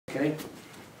Okay?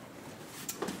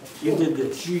 You did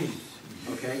this. Jeez.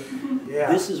 Okay?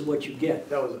 Yeah. This is what you get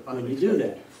That was when you do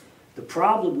that. The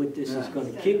problem with this is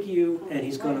going to kick you, and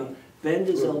he's going to bend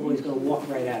his elbow, he's going to walk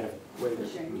right out of it.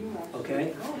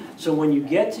 Okay? So when you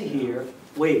get to here,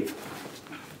 wave.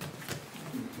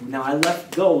 Now I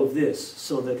let go of this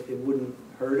so that it wouldn't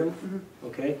hurt him,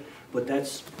 okay? But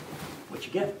that's what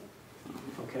you get,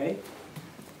 okay?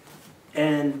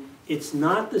 And it's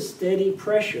not the steady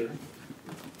pressure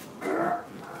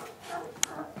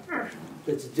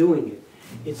that's doing it.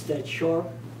 It's that sharp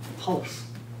pulse.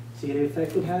 See the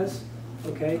effect it has?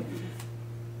 Okay?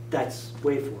 That's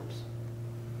waveforms.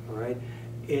 All right?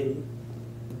 And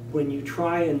when you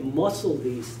try and muscle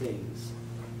these things,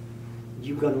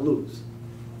 you're going to lose.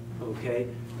 Okay?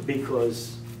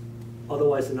 Because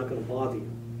otherwise they're not going to bother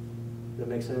you. Does that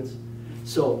make sense?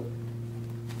 So,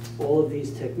 all of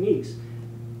these techniques,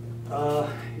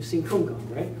 you've seen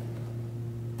Kumgang, right?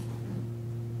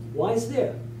 Why is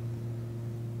there?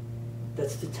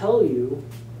 That's to tell you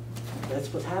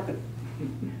that's what's happening.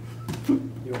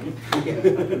 You okay?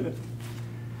 Do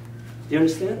you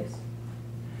understand?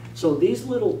 So these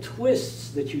little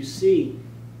twists that you see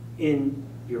in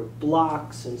your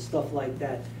blocks and stuff like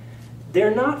that,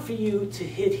 they're not for you to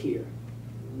hit here.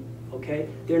 Okay?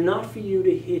 They're not for you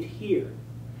to hit here.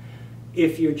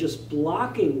 If you're just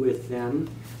blocking with them,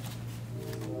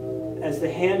 as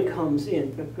the hand comes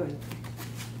in, go ahead.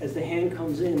 As the hand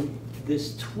comes in,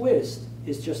 this twist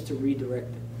is just to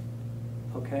redirect it.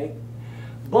 Okay?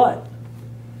 But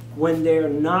when they're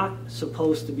not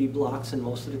supposed to be blocks, and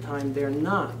most of the time they're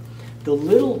not, the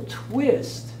little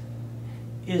twist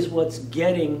is what's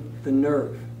getting the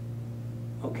nerve.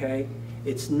 Okay?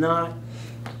 It's not,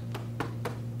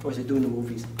 or is it doing the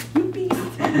movies?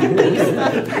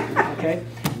 Okay?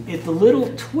 If the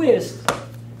little twist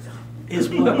is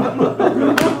what...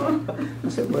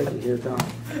 That's it right here, Tom.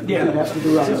 Yeah,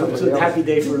 it's a happy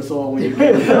day for us all when you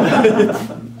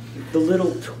the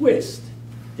little twist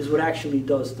is what actually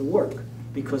does the work,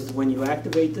 because when you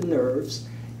activate the nerves,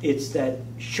 it's that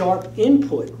sharp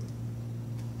input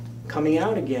coming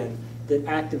out again that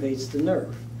activates the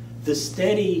nerve. The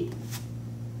steady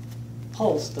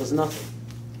pulse does nothing.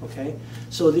 Okay?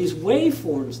 So these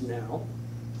waveforms now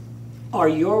are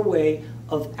your way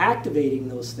of activating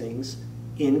those things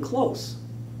in close.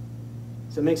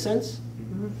 Does that make sense?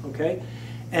 Okay?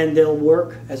 And they'll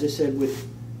work, as I said, with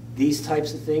these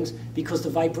types of things because the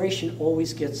vibration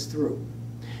always gets through.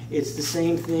 It's the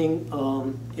same thing,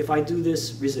 if I do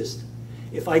this, resist.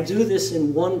 If I do this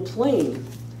in one plane,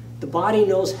 the body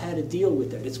knows how to deal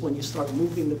with that. It's when you start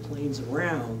moving the planes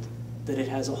around that it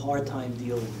has a hard time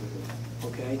dealing with it.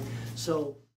 Okay? So